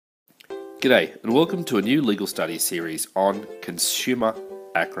G'day and welcome to a new legal studies series on consumer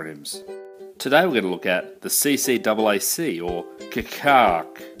acronyms. Today we're going to look at the CCAAC or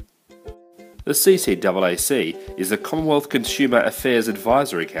CCAAC. The CCAAC is the Commonwealth Consumer Affairs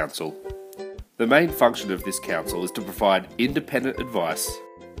Advisory Council. The main function of this council is to provide independent advice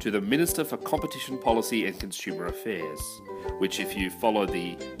to the Minister for Competition Policy and Consumer Affairs, which, if you follow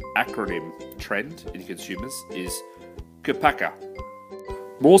the acronym trend in consumers, is CCAAC.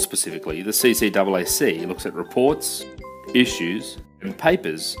 More specifically, the CCAAC looks at reports, issues and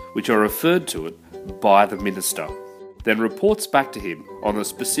papers which are referred to it by the Minister, then reports back to him on the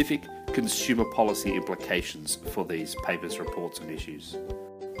specific consumer policy implications for these papers, reports and issues.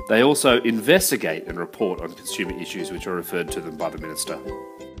 They also investigate and report on consumer issues which are referred to them by the Minister,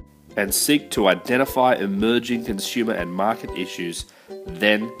 and seek to identify emerging consumer and market issues,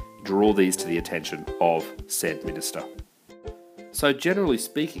 then draw these to the attention of said Minister. So generally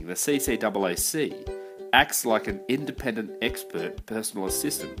speaking, the CCAAC acts like an independent expert personal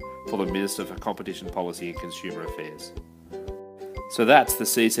assistant for the Minister for Competition Policy and Consumer Affairs. So that's the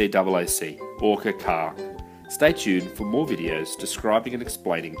CCAAC, or CCAAC. Stay tuned for more videos describing and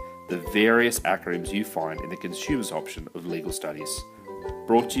explaining the various acronyms you find in the Consumers option of Legal Studies.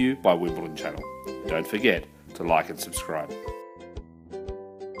 Brought to you by Wimble channel. Don't forget to like and subscribe.